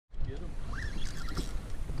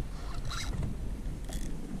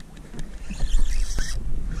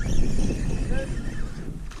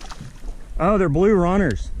Oh, they're blue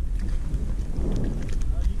runners.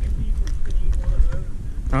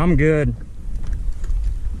 I'm good.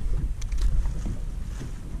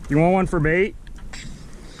 You want one for bait?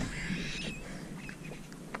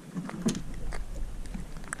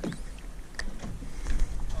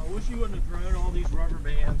 I wish you wouldn't have thrown all these rubber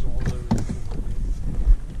bands all over the floor.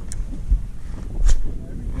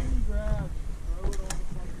 Everything you grab, throw it on the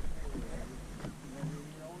fucking floor. You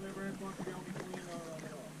don't ever have to be on the clean or run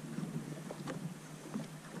it off.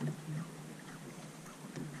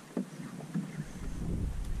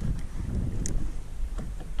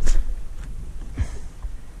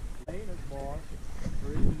 Maintenance boss,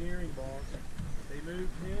 or engineering boss, they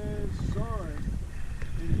moved his son,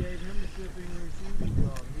 who gave him the shipping and receiving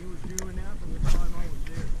job. He was doing that from the time I was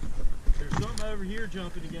there. There's something over here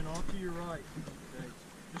jumping again off to your right. Okay.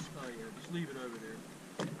 Just, just leave it over there.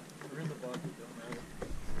 Or in the bucket, don't matter.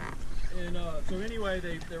 And so anyway,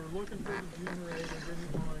 they were looking for the generator,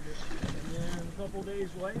 didn't find it. And then a couple days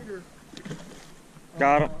later,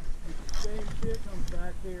 got it. The same chick comes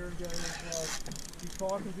back there and goes, she's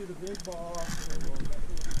talking to the big boss. And,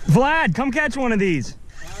 Vlad, come catch one of these.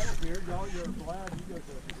 I don't care, y'all, you're Vlad, you go touch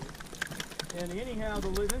it. And anyhow,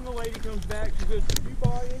 then the lady comes back, she says, did you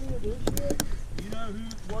buy any of this shit? You know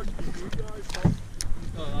what you guys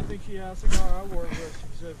bought? I think she asked the guy I work with,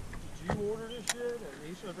 she said, did you order this shit? And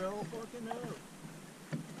he said, hell fucking no.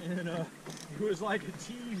 And it was like a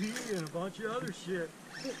TV and a bunch of other shit.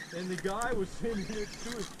 And the guy was sending it to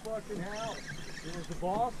his fucking house. It was the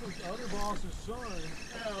other boss's son.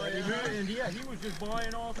 Oh, and yeah, he was just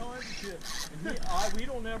buying all kinds of shit. And we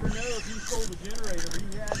don't ever know if he sold the generator, but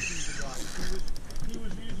he had to be the guy. He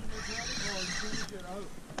was using the credit card and sending shit out.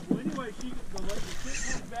 Well, anyway, the kid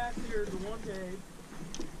comes back here the one day.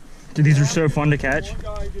 Dude, these are so fun to catch. One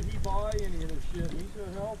guy, did he buy any of this shit? And he said,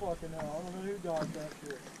 hell fucking no, I don't know who got that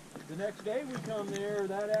shit. The next day we come there,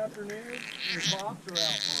 that afternoon, the cops are out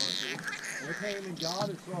front. They came and got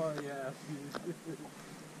us, sorry ass.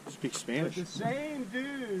 Speak Spanish. But the same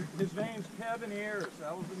dude, his name's Kevin Harris.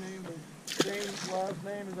 That was the name of the same last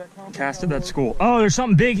name as that company. Casted that school. Oh, there's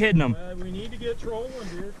something big hitting them. We need to get trolling,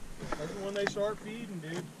 dude. That's when they start feeding,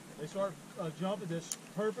 dude. They start jumping this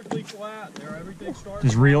perfectly flat. There, everything starts.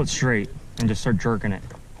 Just reel it straight and just start jerking it.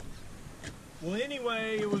 Well,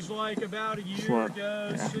 anyway, it was like about a year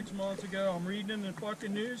ago, 6 months ago. I'm reading in the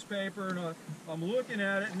fucking newspaper and I'm looking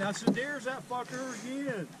at it and I said, there's that fucker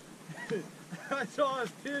again. I saw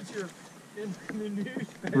his picture in the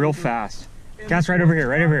newspaper. Real fast. Cast right over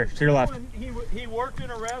here, to your left. He worked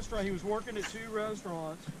in a restaurant. He was working at 2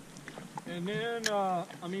 restaurants. And then, I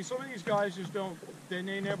mean, some of these guys just don't, they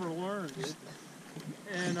never learn, dude.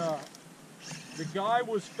 And the guy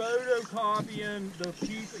was photocopying the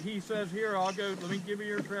piece. He says, here, I'll go, let me give you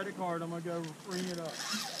your credit card. I'm going to go bring it up.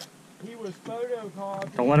 He was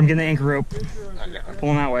photocopying. Don't let him get in the anchor rope.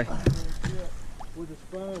 Pull him that way. With his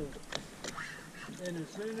phone. And as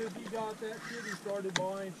soon as he got that shit, he started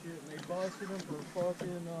buying shit. And they busted him for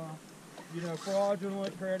fucking, you know,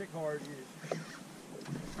 fraudulent credit card use.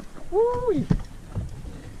 Woo!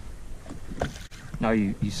 No,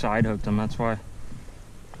 you side hooked him, that's why.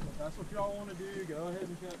 That's what y'all want to do. Go ahead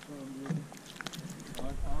and catch some, dude. I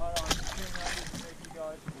just can't make you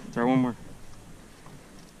guys. Throw one more.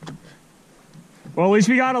 Well, at least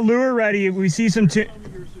we got a lure ready. If we see some tuna,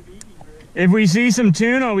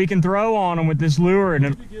 we can throw on them with this lure.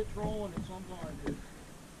 And get trolling at some time, dude.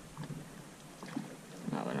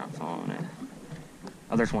 No, they're not following it.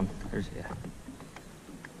 Oh, there's one. There's, yeah.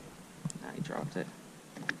 Nah, he dropped it.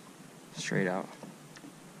 Straight out.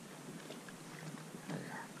 There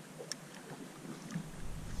you are.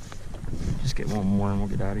 Just get one more and we'll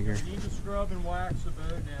get out of here. You need to scrub and wax the boat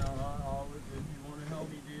down. If you want to help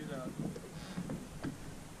me do that.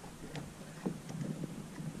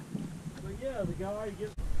 But yeah, the guy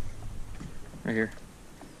gets. Right here.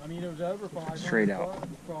 I mean, it was over 500 Straight out. bucks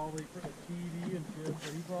probably for the TV and shit.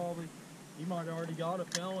 So he might have already got a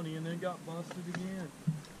felony and then got busted again.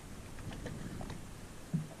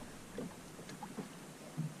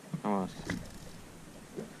 Almost.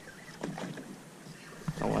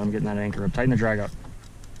 Don't let him get in that anchor up. Tighten the drag up.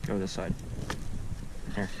 Go this side.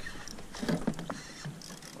 Here.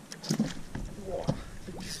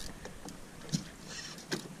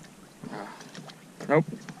 Nope.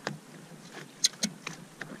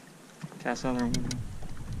 Cast another one.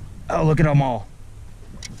 Oh, look at them all.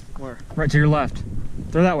 Where? Right to your left.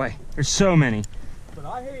 They're that way. There's so many. But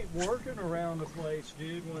I hate working around the place,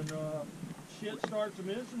 dude, when shit starts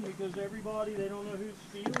missing because everybody, they don't know who's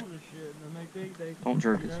stealing the shit. And then they think they don't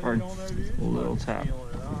jerk it hard. A little tap.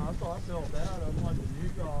 I felt bad. I'm like a new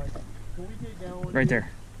guy. Can we get going? Right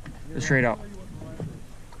there. straight out.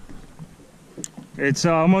 It's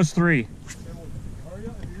almost 3. Hurry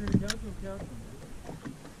up, if you're gonna catch them, catch them.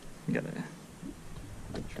 You gotta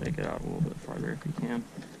try to get out a little bit farther if you can.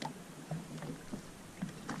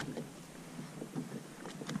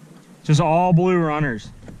 Just all blue runners.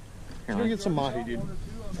 Here, Let's go get some mahi, dude. all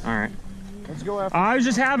right. Let's go after. I was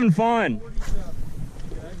just having fun.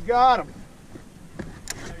 Got him.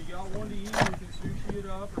 You got one to eat, you can sushi it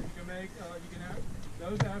up, or you can make, you can have,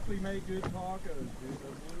 those actually make good tacos, dude.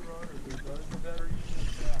 Those blue runners, dude. Those are better eating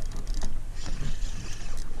than that.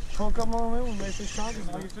 Come on in, we'll make this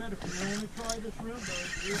tacos. Like I said, if you want to try the shrimp boat,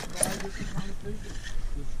 just try different kind of fishing.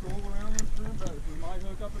 Just stroll around the shrimp boats. We might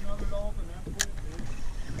hook up another dolphin, that's cool, dude.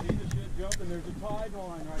 See the shit jumping, there's a tide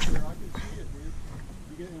line right there, I can see it, dude.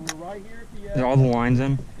 You get, and we're right here at the edge. Are all the lines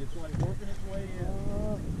in? It's like working its way in.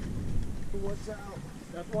 What's out?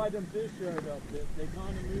 That's why them fish showed up. They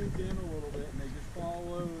kind of moved in a little bit and they just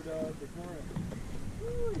followed the current.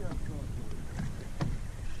 Ooh, yeah,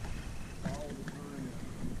 follow the current.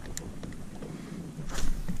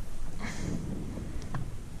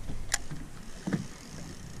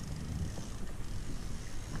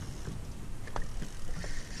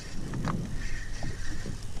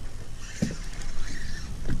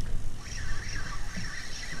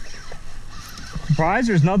 Surprised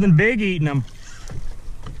there's nothing big eating them.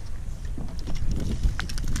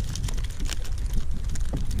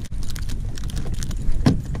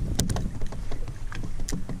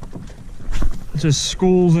 Just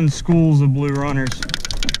schools and schools of blue runners.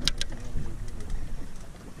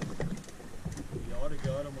 We ought to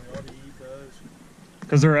gut them, we ought to eat those.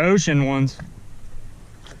 Because they're ocean ones.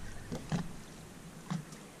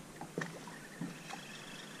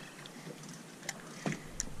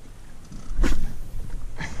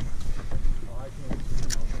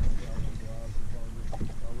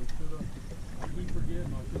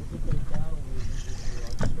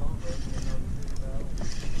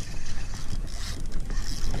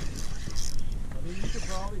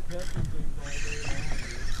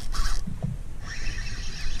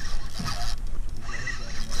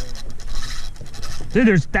 Dude,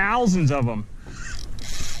 there's thousands of them.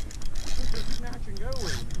 Snatch and go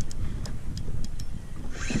with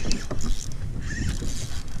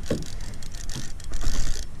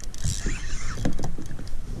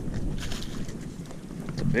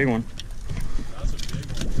It's a big one. That's a big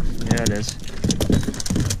one. Yeah, it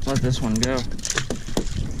is. Let this one go.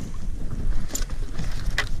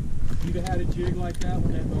 You'd have had a jig like that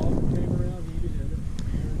when that dolphin came around, he'd have hit it.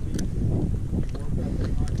 Guaranteed. Worked out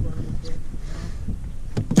that high front of the foot.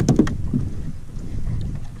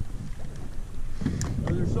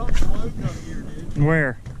 Oh, there's something floating up here, dude.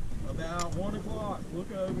 Where? About 1 o'clock.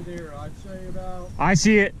 Look over there. I'd say about, I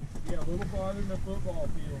see it. yeah, a little farther than the football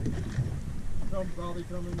field. Probably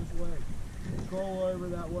coming this way. Scroll over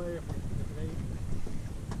that way if it ain't.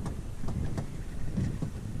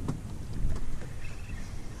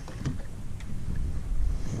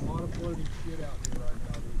 A lot of floating shit out here right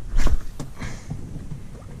now, dude.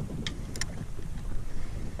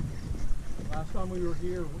 Last time we were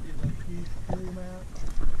here, is a huge pool mat.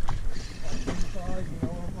 Size, you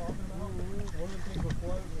know what I'm talking about? One of the things was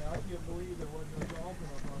floating. I can't believe there wasn't no dolphin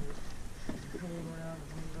up on it. Clean around and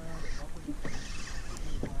clean around.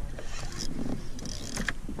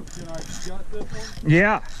 Can I gut this one?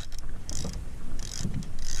 Yeah.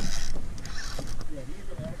 Yeah, these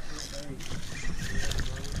are excellent baits.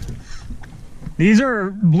 These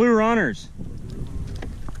are blue runners.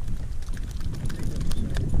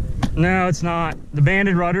 No, it's not. The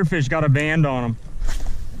banded rudderfish got a band on them.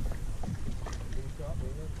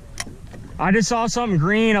 I just saw something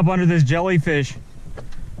green up under this jellyfish.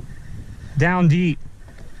 Down deep.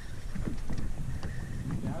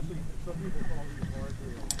 Actually, some people call these hard.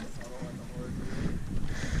 I don't like the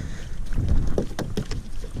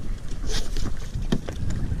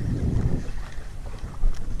hard.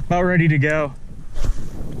 About ready to go.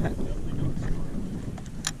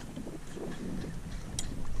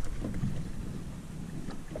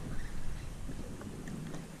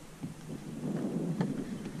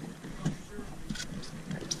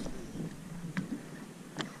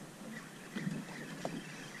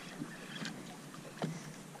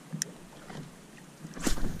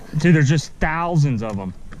 Dude, there's just thousands of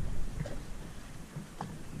them.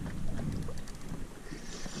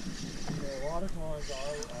 Yeah, a lot of times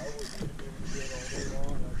I would get all day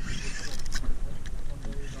long.